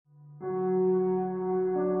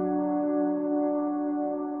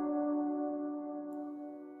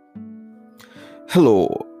Hello,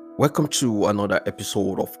 welcome to another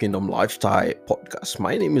episode of Kingdom Lifestyle Podcast.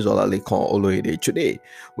 My name is Olalekan Oloide. Today,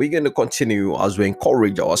 we're going to continue as we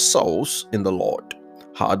encourage ourselves in the Lord.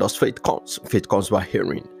 How does faith comes? Faith comes by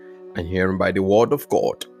hearing, and hearing by the word of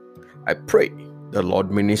God. I pray the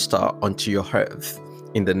Lord minister unto your health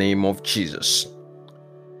in the name of Jesus.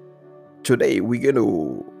 Today, we're going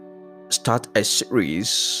to start a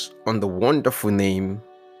series on the wonderful name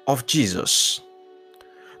of Jesus.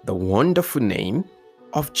 The wonderful name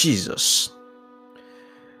of Jesus.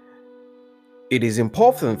 It is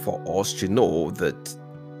important for us to know that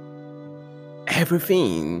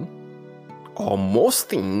everything or most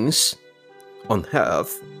things on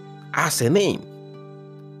earth has a name.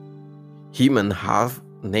 Humans have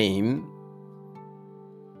name.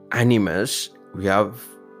 Animals, we have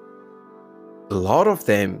a lot of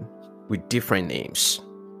them with different names.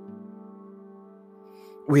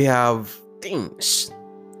 We have things,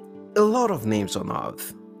 a lot of names on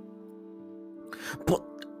earth. But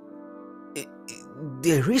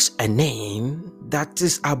there is a name that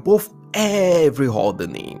is above every other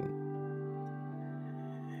name.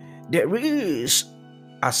 There is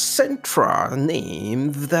a central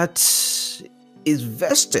name that is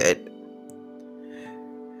vested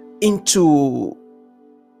into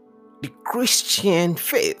the Christian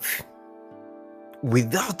faith.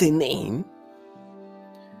 Without the name,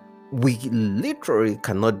 we literally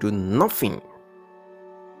cannot do nothing.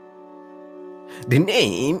 The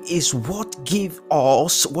name is what gives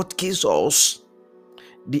us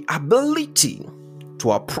the ability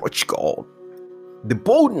to approach God, the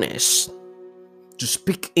boldness to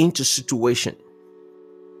speak into situation.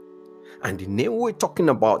 And the name we're talking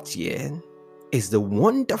about here is the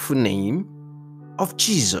wonderful name of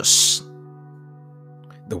Jesus.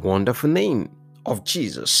 The wonderful name of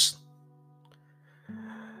Jesus.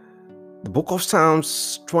 The book of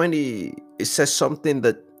Psalms 20, it says something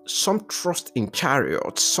that some trust in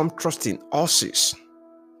chariots, some trust in horses.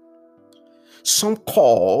 Some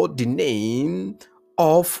call the name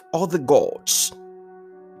of other gods.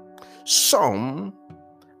 Some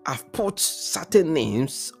have put certain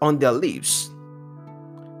names on their lips.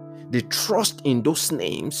 They trust in those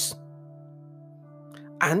names.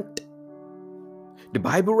 And the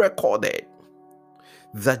Bible recorded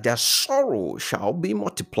that their sorrow shall be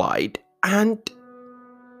multiplied, and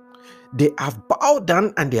they have bowed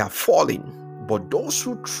down and they are falling. But those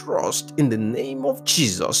who trust in the name of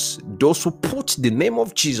Jesus, those who put the name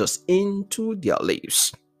of Jesus into their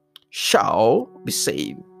lives, shall be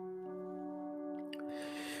saved.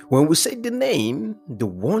 When we say the name, the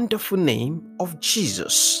wonderful name of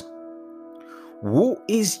Jesus, who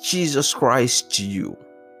is Jesus Christ to you?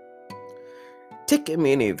 Take a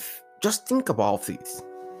minute, just think about it.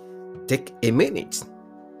 Take a minute.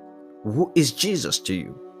 Who is Jesus to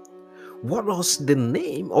you? What does the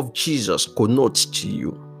name of Jesus connote to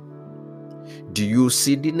you? Do you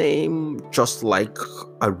see the name just like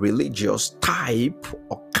a religious type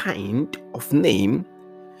or kind of name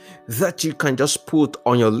that you can just put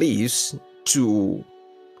on your lips to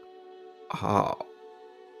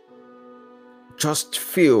just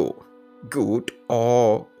feel good,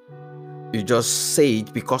 or you just say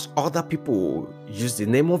it because other people use the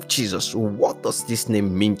name of Jesus? What does this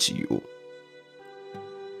name mean to you?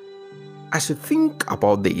 As you think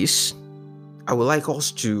about this, I would like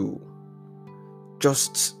us to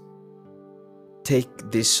just take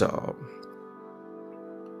this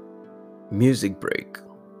music break.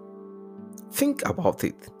 Think about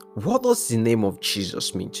it. What does the name of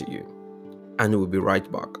Jesus mean to you? And we'll be right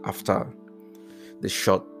back after the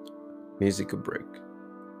short musical break.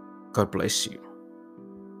 God bless you.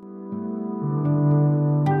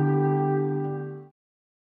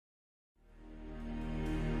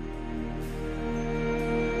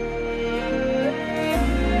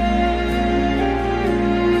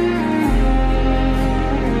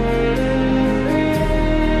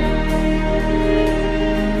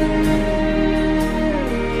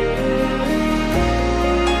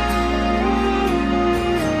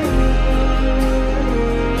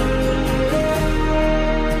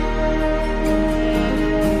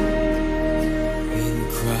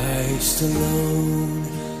 Alone,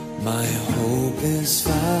 my hope is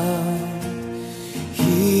found.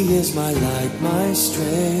 He is my light, my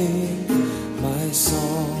strength, my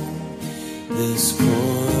song. This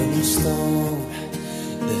cornerstone,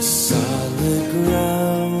 this solid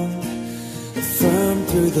ground, firm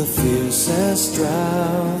through the fiercest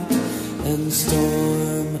drought and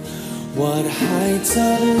storm. What heights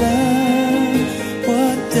of love,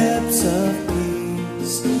 what depths of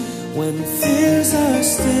peace, when fears are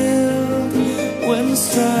still, when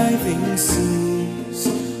striving cease,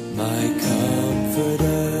 my comfort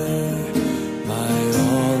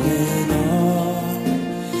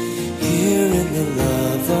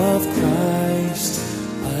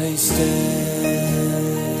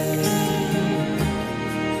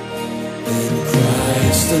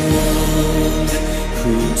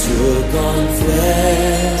on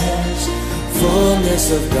flesh, fullness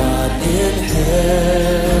of God in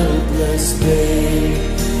helpless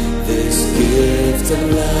babe. This gift of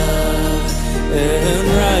love and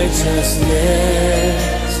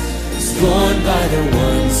righteousness is borne by the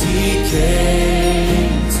ones he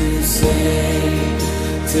came to save.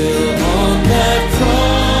 Till on that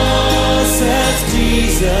cross as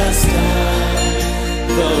Jesus died,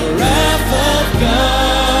 the wrath of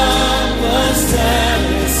God was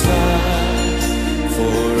satisfied.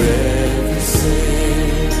 For every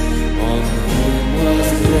sin on whom was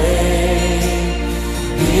laid,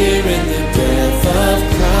 here in the death of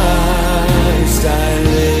Christ I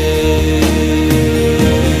live.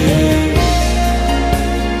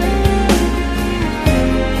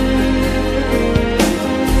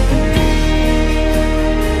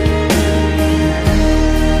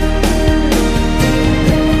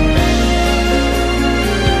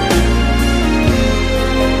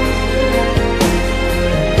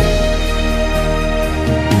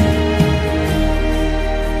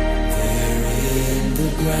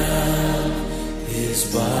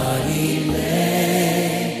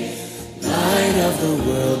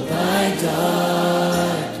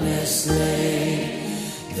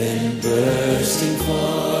 Bursting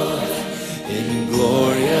forth in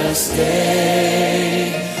glorious day,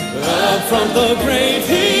 up from the grave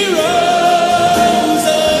he rose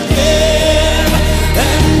again,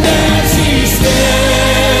 and as he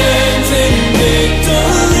stands in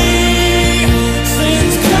victory,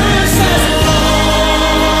 since curse has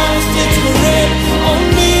lost its grip on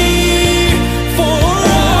me, for I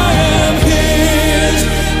am his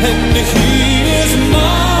and he is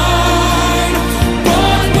mine.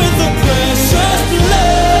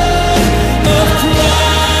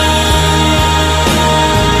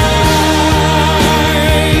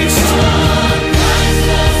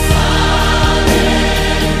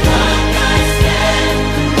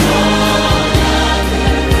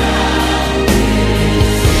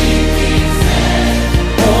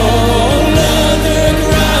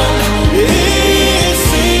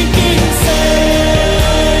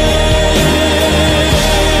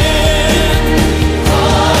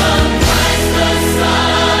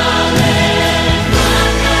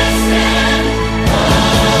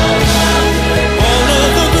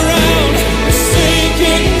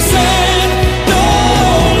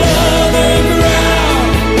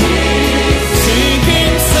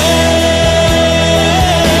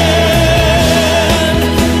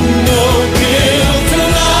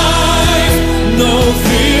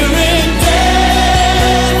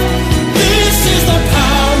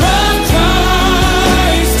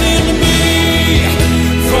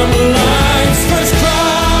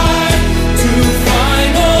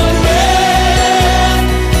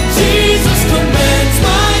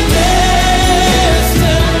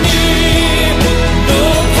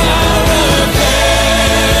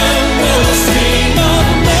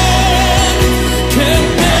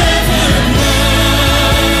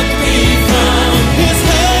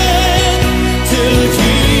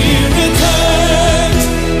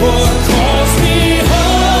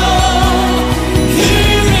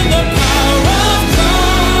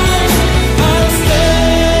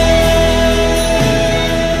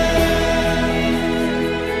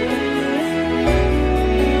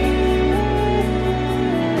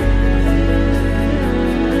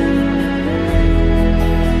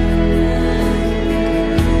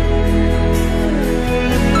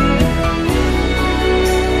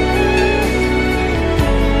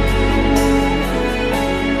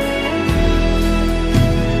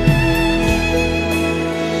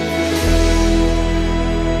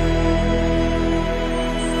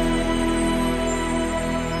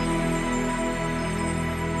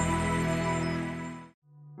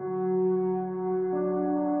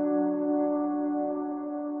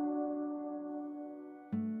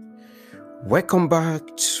 Welcome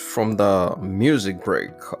back from the music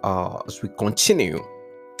break as we continue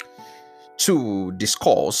to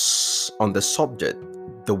discuss on the subject,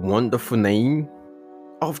 the wonderful name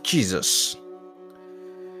of Jesus.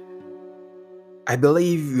 I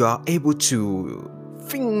believe you are able to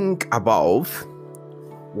think about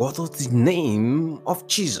what does the name of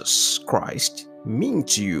Jesus Christ mean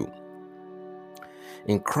to you.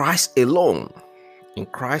 In Christ alone, in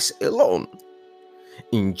Christ alone,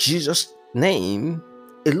 in Jesus' name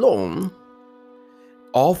alone,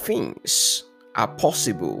 all things are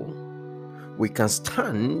possible. We can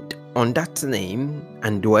stand on that name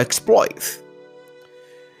and do exploits.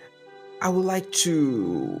 I would like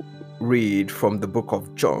to read from the book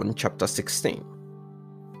of John chapter 16.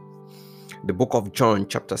 The book of John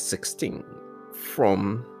chapter 16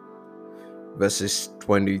 from verses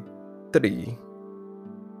 22 23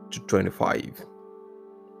 to 25.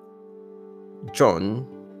 John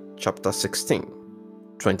chapter 16,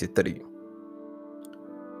 23.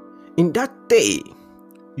 In that day,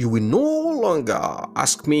 you will no longer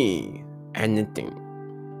ask me anything.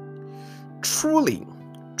 Truly,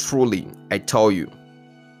 truly, I tell you,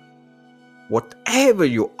 whatever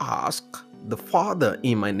you ask the Father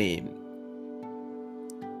in my name,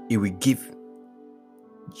 He will give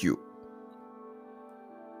you.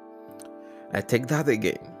 I take that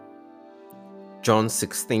again. John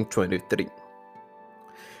 16, 23.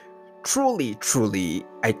 Truly, truly,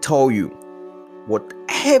 I tell you,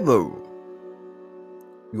 whatever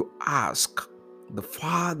you ask the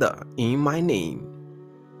Father in my name,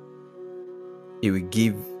 He will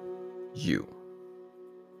give you.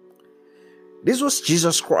 This was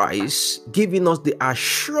Jesus Christ giving us the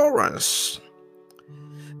assurance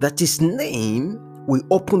that His name will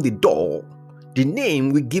open the door. The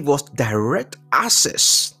name will give us direct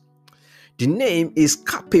access. The name is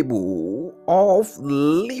capable of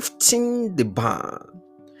lifting the ban.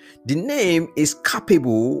 The name is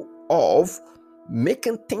capable of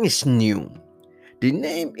making things new. The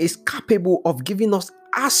name is capable of giving us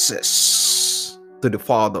access to the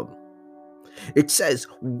Father. It says,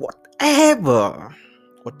 whatever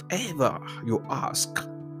you ask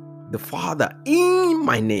the Father in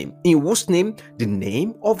my name. In whose name? The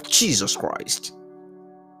name of Jesus Christ.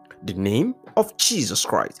 The name of Jesus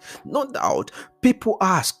Christ. No doubt, people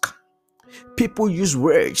ask, people use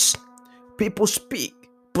words, people speak,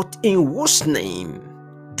 but in whose name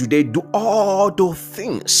do they do all those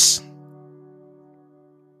things?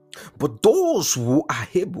 But those who are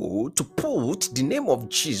able to put the name of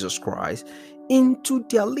Jesus Christ into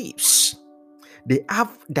their lips, they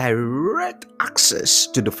have direct access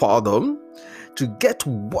to the Father to get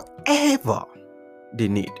whatever they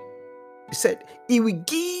need. He said, He will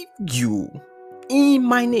give you in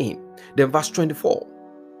my name. Then verse 24.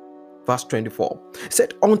 Verse 24. He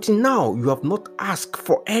said, until now you have not asked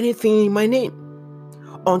for anything in my name.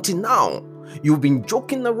 Until now you've been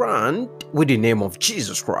joking around with the name of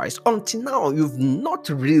Jesus Christ. Until now you've not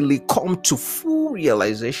really come to full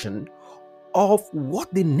realization of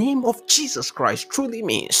what the name of Jesus Christ truly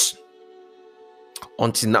means.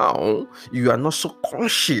 Until now, you are not so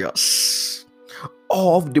conscious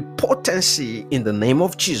of the potency in the name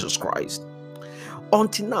of Jesus Christ.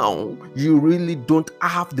 Until now, you really don't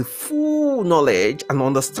have the full knowledge and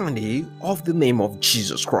understanding of the name of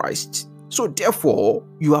Jesus Christ. So therefore,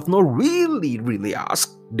 you have not really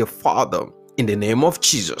asked the Father in the name of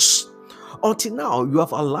Jesus. Until now, you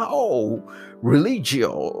have allowed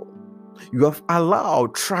religion, you have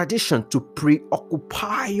allowed tradition to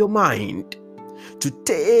preoccupy your mind, to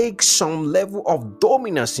take some level of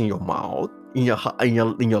dominance in your mouth, in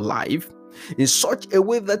your life, in such a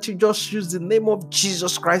way that you just use the name of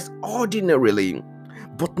Jesus Christ ordinarily.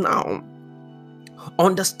 But now,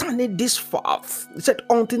 understanding this fact, he said,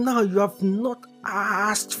 until now you have not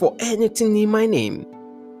asked for anything in my name.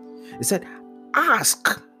 He said,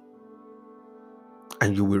 ask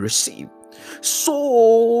and you will receive,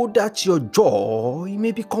 so that your joy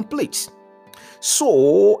may be complete.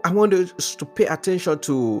 So I want us to pay attention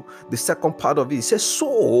to the second part of it. It says,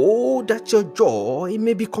 so that your joy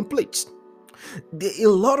may be complete. A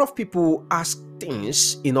lot of people ask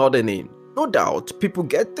things in other name. No doubt people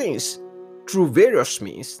get things through various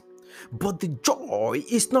means, but the joy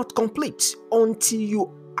is not complete until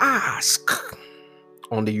you ask.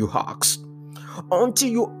 Until you ask. Until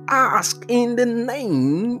you ask in the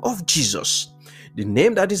name of Jesus, the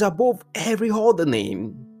name that is above every other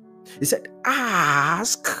name. He said,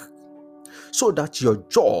 ask so that your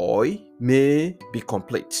joy may be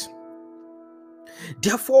complete.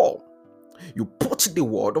 Therefore, you put the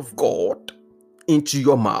word of God into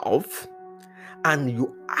your mouth and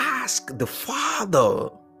you ask the Father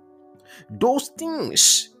those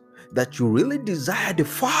things that you really desire the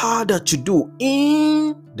Father to do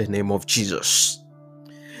in the name of Jesus.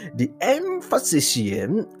 The emphasis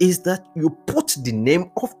here is that you put the name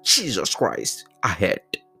of Jesus Christ ahead.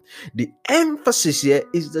 The emphasis here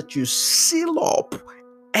is that you seal up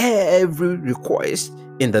every request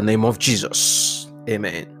in the name of Jesus.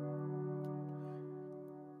 Amen.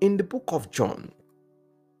 In the book of John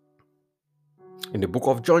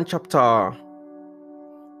chapter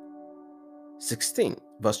 16,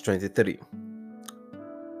 verse 23.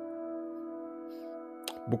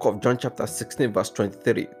 Book of John chapter 16, verse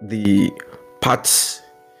 23. The part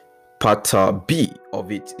B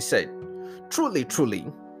of it, it said, truly, truly,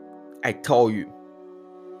 I tell you.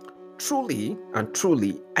 Truly and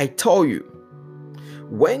truly, I tell you.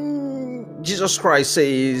 When Jesus Christ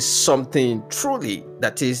says something truly,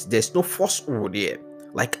 that is, there's no falsehood here.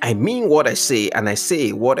 Like, I mean what I say, and I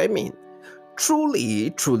say what I mean.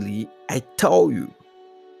 Truly, truly, I tell you,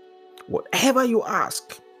 whatever you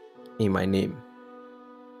ask in my name,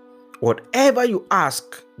 whatever you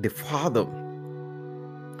ask the Father,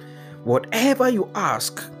 whatever you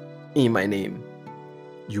ask in my name,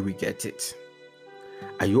 you will get it.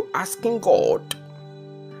 Are you asking God?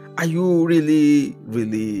 Are you really,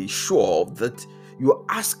 really sure that you're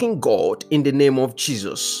asking God in the name of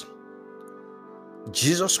Jesus?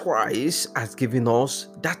 Jesus Christ has given us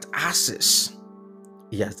that access.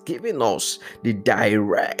 He has given us the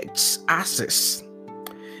direct access.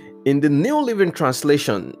 In the New Living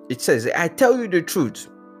Translation, it says, I tell you the truth,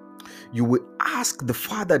 you will ask the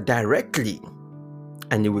Father directly,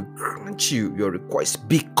 and He will grant you your request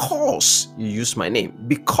because you use my name.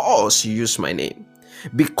 Because you use my name.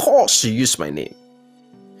 Because you use my name.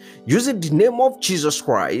 Using the name of Jesus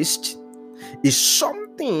Christ is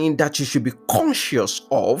something that you should be conscious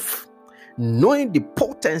of, knowing the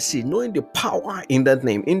potency, knowing the power in that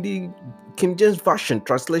name. In the King James Version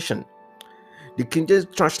translation, the King James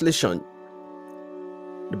translation,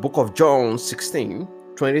 the book of John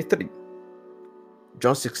 16:23.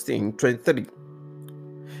 John 16:23.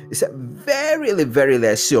 It said, verily, verily,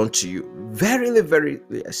 I say unto you, verily,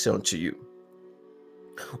 verily, I say unto you,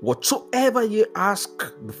 whatsoever ye ask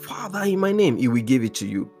the Father in my name, He will give it to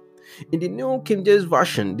you. In the New King James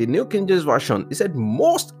Version, it said,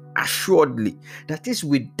 most assuredly, that is,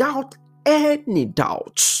 without any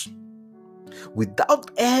doubts.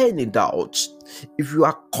 Without any doubts, if you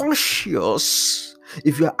are conscious,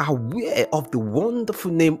 if you are aware of the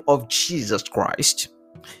wonderful name of Jesus Christ,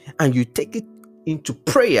 and you take it into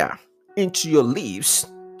prayer, into your lips,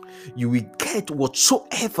 you will get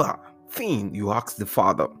whatsoever thing you ask the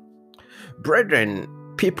Father. Brethren,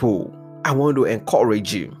 people, I want to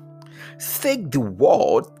encourage you. Take the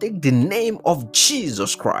word, take the name of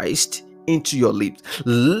Jesus Christ into your lips.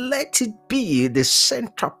 Let it be the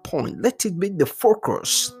central point. Let it be the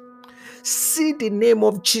focus. See the name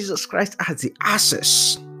of Jesus Christ as the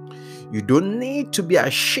access. You don't need to be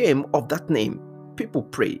ashamed of that name. People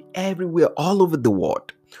pray everywhere, all over the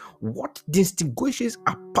world. What distinguishes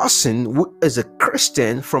a person who is a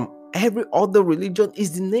Christian from every other religion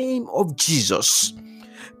is the name of Jesus.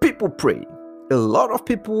 People pray. A lot of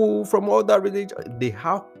people from other religions, they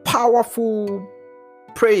have powerful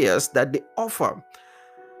prayers that they offer,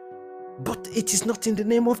 but it is not in the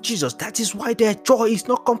name of Jesus. That is why their joy is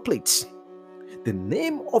not complete. The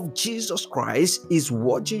name of Jesus Christ is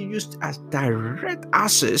what you use as direct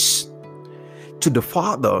access to the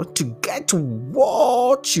Father to get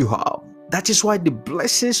what you have. That is why the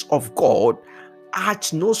blessings of God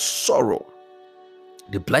add no sorrow.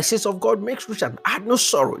 The blessings of God makes rich and add no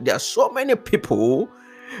sorrow. There are so many people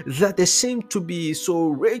that they seem to be so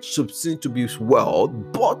rich, seem to be well,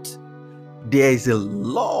 but there is a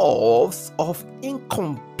loss of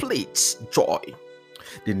incomplete joy.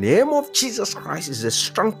 The name of Jesus Christ is a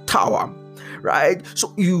strong tower, right?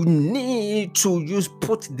 So you need to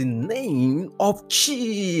put the name of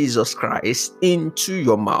Jesus Christ into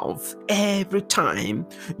your mouth every time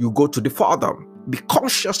you go to the Father. Be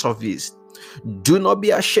conscious of this. Do not be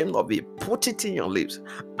ashamed of it. Put it in your lips,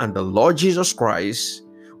 and the Lord Jesus Christ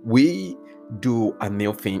will do a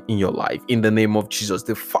new thing in your life. In the name of Jesus,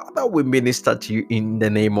 the Father will minister to you in the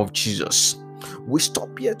name of Jesus. We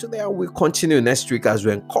stop here today and we'll continue next week as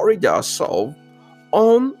we encourage ourselves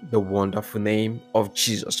on the wonderful name of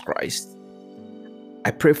Jesus Christ.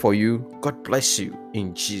 I pray for you. God bless you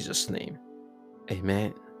in Jesus' name.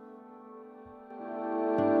 Amen.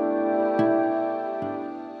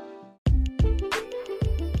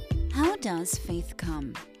 How does faith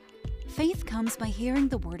come? Faith comes by hearing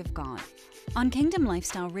the Word of God. On Kingdom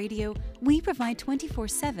Lifestyle Radio, we provide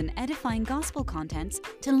 24/7 edifying gospel contents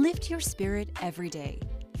to lift your spirit every day.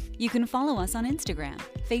 You can follow us on Instagram,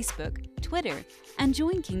 Facebook, Twitter, and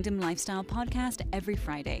join Kingdom Lifestyle Podcast every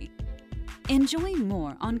Friday. Enjoy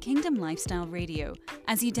more on Kingdom Lifestyle Radio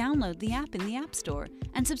as you download the app in the App Store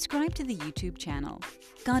and subscribe to the YouTube channel.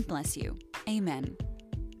 God bless you. Amen.